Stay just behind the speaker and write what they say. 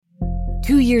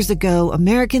2 years ago,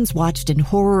 Americans watched in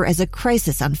horror as a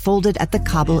crisis unfolded at the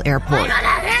Kabul airport.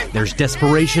 There's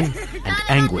desperation and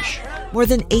anguish. More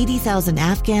than 80,000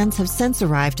 Afghans have since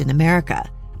arrived in America,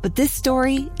 but this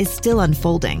story is still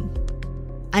unfolding.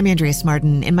 I'm Andrea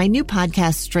Martin. In my new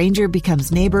podcast, Stranger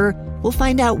Becomes Neighbor, we'll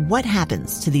find out what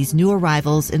happens to these new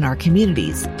arrivals in our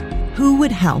communities. Who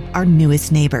would help our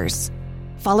newest neighbors?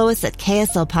 Follow us at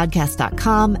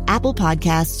kslpodcast.com, Apple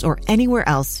Podcasts, or anywhere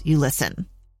else you listen.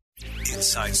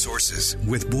 Inside Sources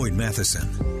with Boyd Matheson.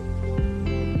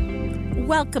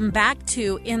 Welcome back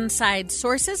to Inside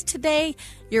Sources. Today,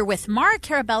 you're with Mara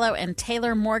Carabello and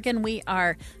Taylor Morgan. We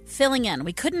are filling in.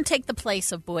 We couldn't take the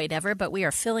place of Boyd ever, but we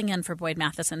are filling in for Boyd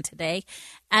Matheson today.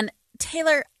 And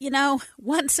Taylor,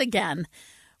 once again,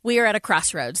 we are at a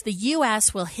crossroads. The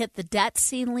U.S. will hit the debt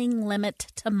ceiling limit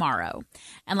tomorrow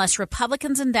unless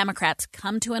Republicans and Democrats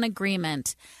come to an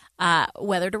agreement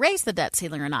whether to raise the debt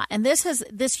ceiling or not. And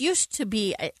this used to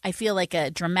be, I feel like, a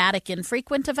dramatic,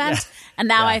 infrequent event, and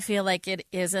now I feel like it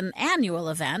is an annual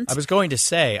event. I was going to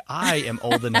say, I am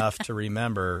old enough to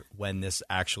remember when this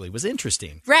actually was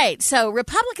interesting. Right. So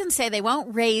Republicans say they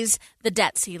won't raise the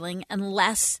debt ceiling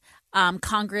unless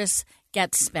Congress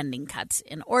gets spending cuts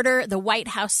in order. The White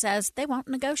House says they won't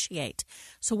negotiate.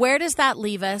 So where does that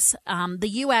leave us? The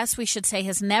U.S., we should say,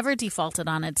 has never defaulted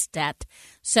on its debt.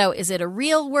 So is it a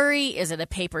real worry? Is it a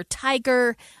paper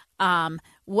tiger?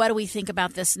 What do we think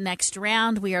about this next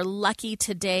round? We are lucky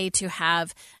today to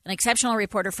have an exceptional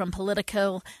reporter from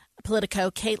Politico.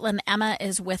 Caitlin Emma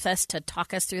is with us to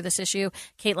talk us through this issue.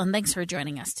 Caitlin, thanks for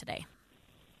joining us today.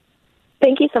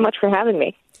 Thank you so much for having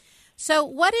me. So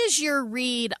what is your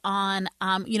read on,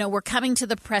 we're coming to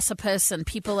the precipice and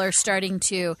people are starting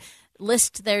to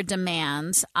list their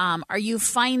demands. Are you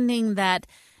finding that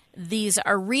these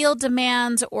are real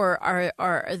demands or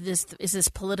is this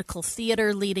political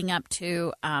theater leading up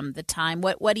to the time?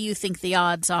 What do you think the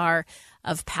odds are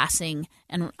of passing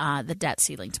and the debt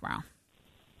ceiling tomorrow?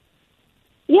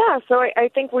 Yeah, so I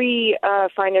think we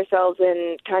find ourselves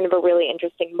in kind of a really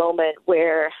interesting moment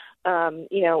where,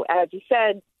 as you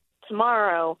said,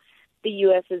 tomorrow, the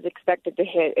U.S. is expected to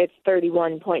hit its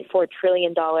 $31.4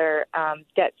 trillion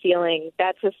debt ceiling.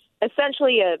 That's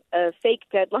essentially a fake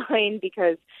deadline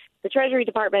because the Treasury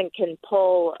Department can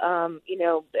pull,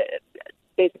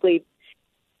 basically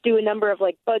do a number of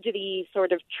budgety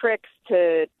sort of tricks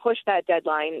to push that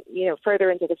deadline, further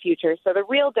into the future. So the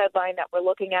real deadline that we're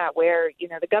looking at where,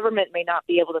 the government may not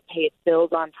be able to pay its bills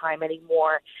on time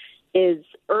anymore is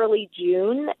early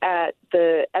June at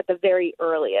the very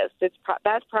earliest.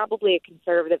 That's probably a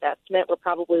conservative estimate. We're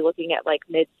probably looking at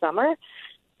midsummer.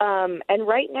 And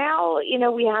right now,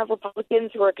 we have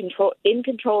Republicans who are in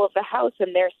control of the House,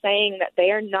 and they're saying that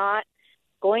they are not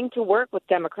going to work with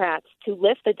Democrats to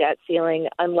lift the debt ceiling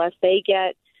unless they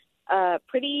get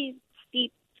pretty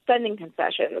steep spending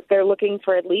concessions. They're looking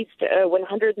for at least a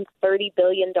 $130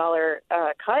 billion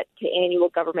cut to annual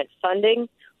government funding,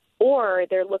 or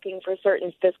they're looking for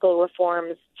certain fiscal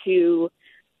reforms to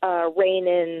rein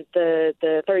in the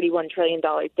 $31 trillion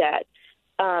debt.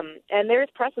 And there's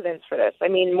precedence for this. I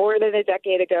mean, more than a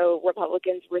decade ago,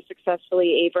 Republicans were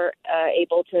successfully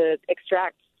able to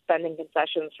extract spending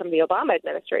concessions from the Obama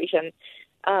administration.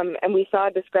 And we saw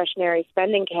discretionary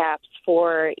spending caps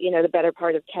for, the better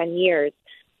part of 10 years.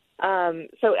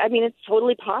 It's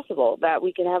totally possible that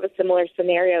we could have a similar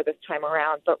scenario this time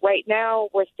around. But right now,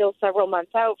 we're still several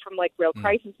months out from real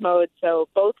crisis mode. So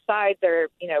both sides are,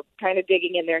 kind of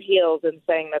digging in their heels and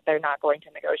saying that they're not going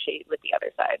to negotiate with the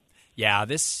other side. Yeah,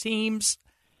 this seems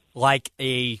like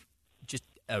a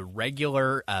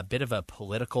regular bit of a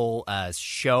political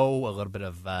show, a little bit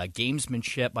of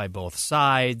gamesmanship by both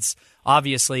sides.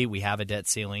 Obviously, we have a debt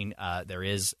ceiling. There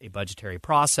is a budgetary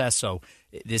process, so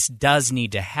this does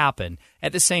need to happen.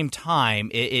 At the same time,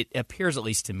 it appears, at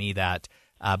least to me, that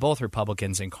both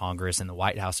Republicans in Congress and the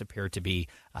White House appear to be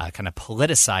kind of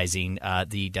politicizing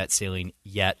the debt ceiling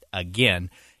yet again.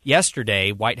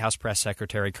 Yesterday, White House Press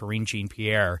Secretary Karine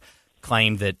Jean-Pierre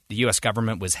claimed that the U.S.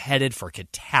 government was headed for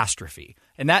catastrophe.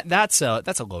 And that's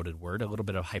a loaded word, a little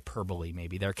bit of hyperbole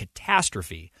maybe. They're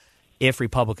catastrophe if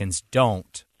Republicans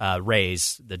don't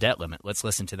raise the debt limit. Let's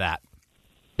listen to that.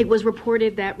 It was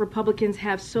reported that Republicans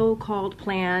have so-called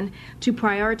plan to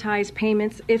prioritize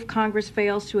payments if Congress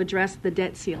fails to address the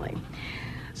debt ceiling.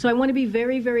 So I want to be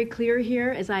very, very clear here,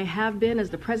 as I have been, as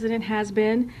the president has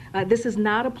been. This is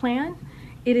not a plan.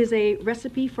 It is a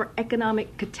recipe for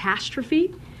economic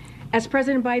catastrophe. As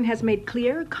President Biden has made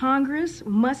clear, Congress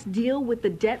must deal with the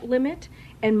debt limit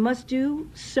and must do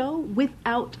so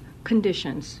without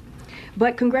conditions.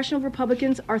 But congressional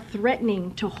Republicans are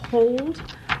threatening to hold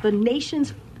the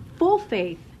nation's full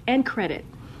faith and credit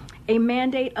a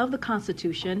mandate of the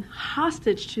Constitution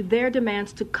hostage to their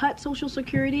demands to cut Social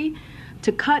Security,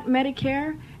 to cut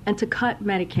Medicare, and to cut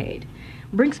Medicaid.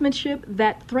 Brinksmanship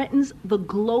that threatens the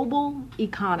global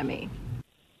economy.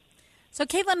 So,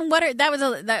 Caitlin,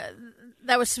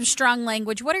 that was some strong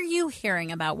language. What are you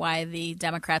hearing about why the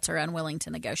Democrats are unwilling to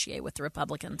negotiate with the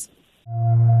Republicans?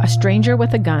 A stranger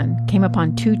with a gun came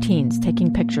upon two teens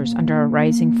taking pictures under a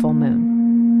rising full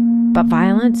moon. But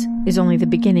violence is only the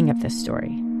beginning of this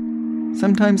story.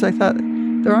 Sometimes I thought,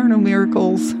 there are no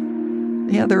miracles.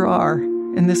 Yeah, there are,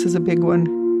 and this is a big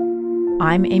one.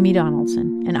 I'm Amy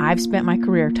Donaldson, and I've spent my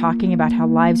career talking about how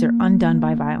lives are undone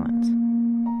by violence.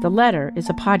 The Letter is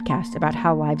a podcast about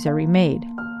how lives are remade.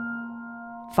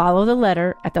 Follow The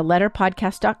Letter at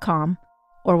theletterpodcast.com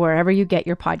or wherever you get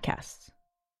your podcasts.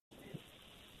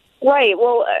 Right.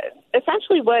 Well,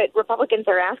 essentially what Republicans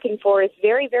are asking for is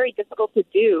very, very difficult to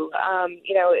do.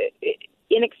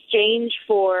 In exchange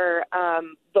for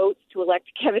votes to elect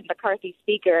Kevin McCarthy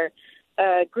Speaker,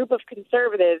 a group of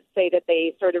conservatives say that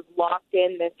they sort of locked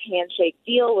in this handshake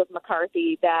deal with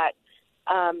McCarthy that,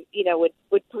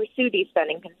 would pursue these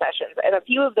spending concessions. And a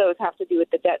few of those have to do with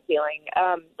the debt ceiling.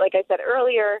 Like I said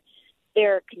earlier,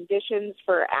 their conditions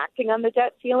for acting on the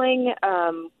debt ceiling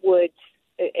would,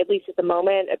 at least at the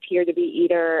moment, appear to be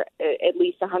either at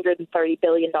least $130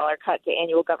 billion cut to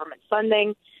annual government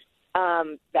funding.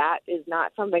 That is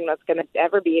not something that's going to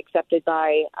ever be accepted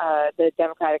by the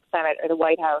Democratic Senate or the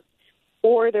White House.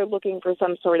 Or they're looking for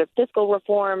some sort of fiscal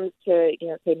reforms to,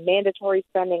 say mandatory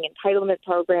spending, entitlement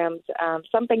programs,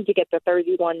 something to get the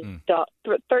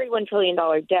 $31 trillion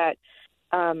debt,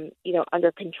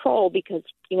 under control, because,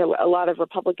 a lot of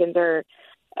Republicans are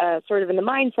sort of in the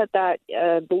mindset that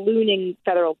ballooning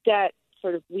federal debt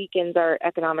sort of weakens our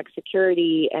economic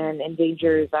security and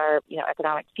endangers our,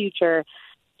 economic future.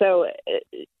 So,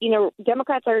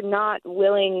 Democrats are not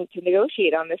willing to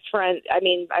negotiate on this front. I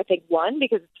mean, I think, one,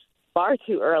 because it's far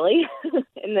too early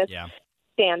in this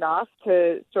standoff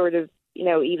to sort of,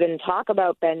 even talk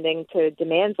about bending to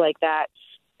demands like that.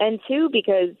 And two,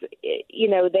 because,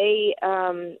 they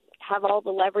have all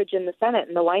the leverage in the Senate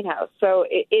and the White House. So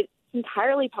it's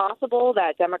entirely possible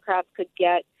that Democrats could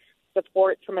get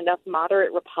support from enough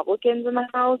moderate Republicans in the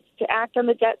House to act on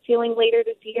the debt ceiling later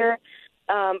this year.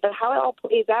 But how it all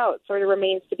plays out sort of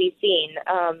remains to be seen.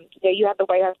 You had the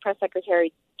White House press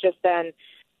secretary just then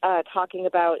talking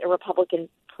about a Republican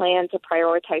plan to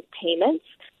prioritize payments.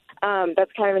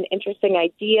 That's kind of an interesting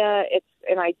idea. It's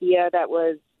an idea that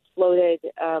was floated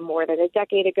more than a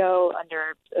decade ago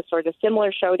under a sort of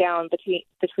similar showdown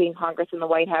between Congress and the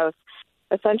White House.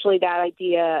 Essentially, that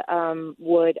idea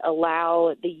would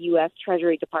allow the U.S.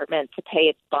 Treasury Department to pay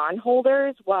its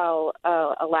bondholders while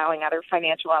allowing other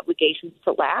financial obligations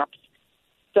to lapse.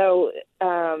 So,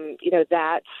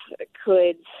 that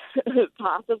could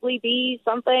possibly be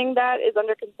something that is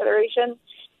under consideration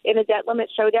in a debt limit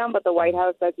showdown. But the White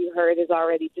House, as you heard, is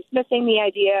already dismissing the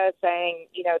idea, saying,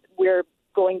 we're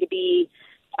going to be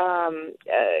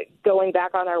going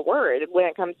back on our word when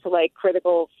it comes to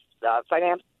critical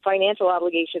financial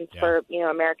obligations for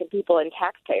American people and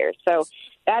taxpayers. So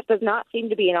that does not seem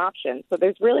to be an option. So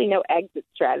there's really no exit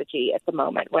strategy at the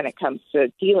moment when it comes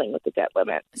to dealing with the debt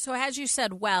limit. So as you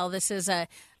said, this is a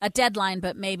deadline,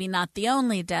 but maybe not the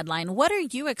only deadline. What are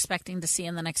you expecting to see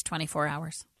in the next 24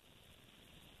 hours?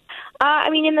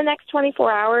 In the next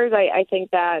 24 hours, I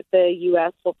think that the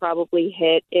U.S. will probably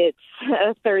hit its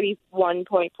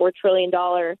 $31.4 trillion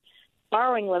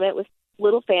borrowing limit with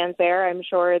little fanfare. I'm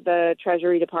sure the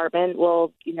Treasury Department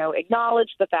will, acknowledge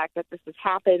the fact that this has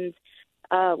happened.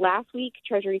 Last week,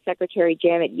 Treasury Secretary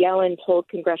Janet Yellen told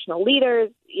congressional leaders,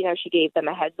 she gave them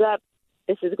a heads up.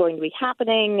 This is going to be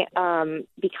happening.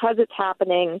 Because it's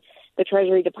happening, the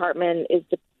Treasury Department is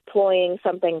deploying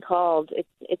something called,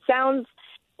 it sounds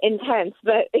intense,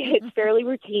 but it's fairly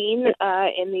routine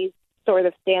in these sort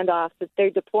of standoffs. That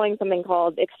they're deploying something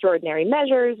called extraordinary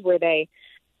measures, where they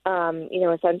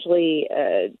essentially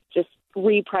just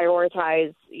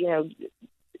reprioritize,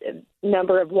 a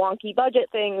number of wonky budget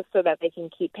things so that they can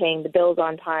keep paying the bills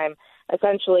on time,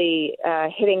 essentially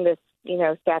hitting this,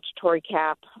 statutory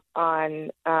cap on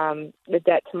the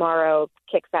debt tomorrow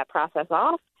kicks that process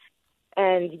off.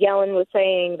 And Yellen was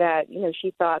saying that,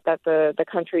 she thought that the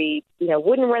country,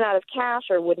 wouldn't run out of cash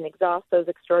or wouldn't exhaust those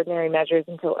extraordinary measures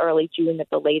until early June at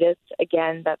the latest.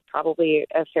 Again, that's probably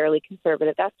a fairly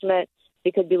conservative estimate.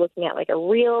 We could be looking at a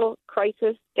real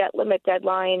crisis debt limit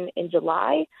deadline in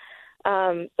July.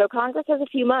 So Congress has a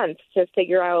few months to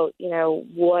figure out,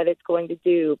 what it's going to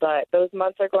do. But those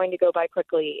months are going to go by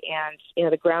quickly. And,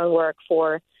 the groundwork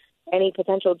for any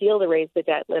potential deal to raise the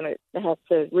debt limit has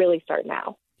to really start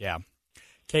now. Yeah.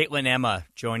 Caitlin Emma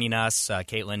joining us.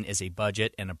 Caitlin is a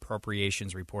budget and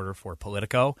appropriations reporter for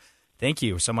Politico. Thank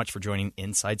you so much for joining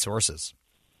Inside Sources.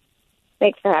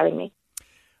 Thanks for having me.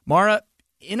 Mara,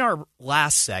 in our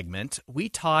last segment, we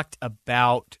talked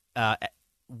about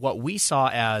what we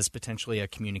saw as potentially a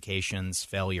communications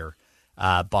failure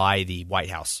by the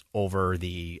White House over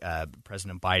the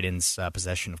President Biden's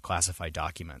possession of classified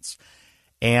documents.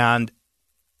 And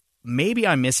maybe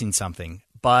I'm missing something,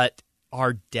 but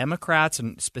are Democrats,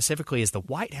 and specifically is the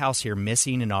White House here,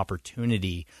 missing an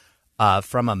opportunity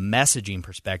from a messaging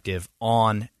perspective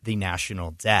on the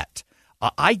national debt?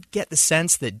 I get the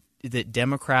sense that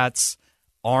Democrats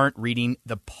aren't reading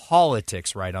the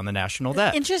politics right on the national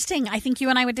debt. Interesting. I think you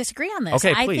and I would disagree on this.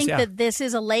 Okay, I please, think yeah. that this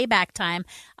is a layback time.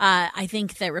 I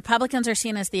think that Republicans are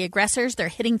seen as the aggressors. They're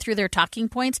hitting through their talking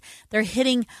points. They're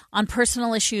hitting on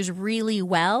personal issues really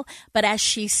well. But as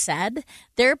she said,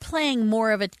 they're playing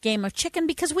more of a game of chicken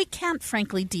because we can't,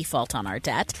 frankly, default on our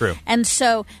debt. True. And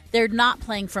so they're not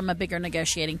playing from a bigger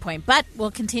negotiating point. But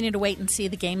we'll continue to wait and see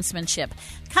the gamesmanship.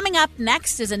 Coming up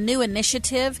next is a new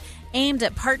initiative aimed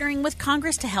at partnering with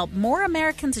Congress to help more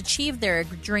Americans achieve their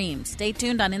dreams. Stay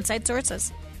tuned on Inside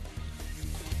Sources.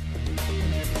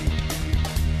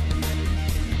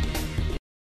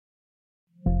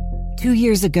 Two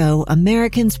years ago,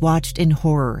 Americans watched in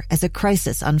horror as a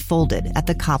crisis unfolded at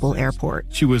the Kabul airport.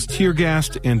 She was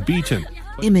tear-gassed and beaten.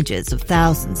 Images of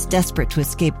thousands desperate to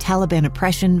escape Taliban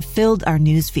oppression filled our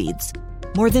news feeds.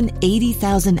 More than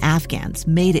 80,000 Afghans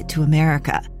made it to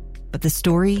America. But the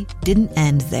story didn't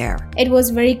end there. It was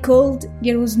very cold.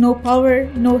 There was no power,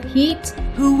 no heat.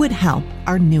 Who would help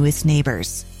our newest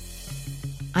neighbors?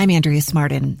 I'm Andrea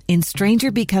Smartin. In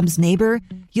Stranger Becomes Neighbor,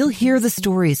 you'll hear the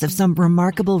stories of some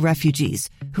remarkable refugees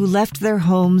who left their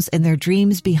homes and their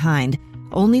dreams behind,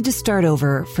 only to start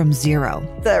over from zero.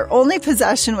 Their only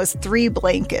possession was 3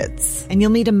 blankets. And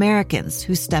you'll meet Americans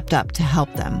who stepped up to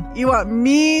help them. You want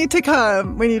me to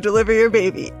come when you deliver your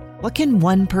baby. What can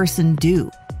one person do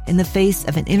in the face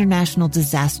of an international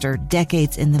disaster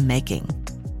decades in the making?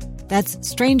 That's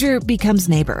Stranger Becomes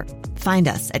Neighbor. Find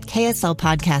us at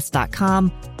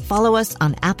kslpodcast.com, follow us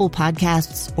on Apple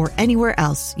Podcasts, or anywhere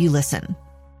else you listen.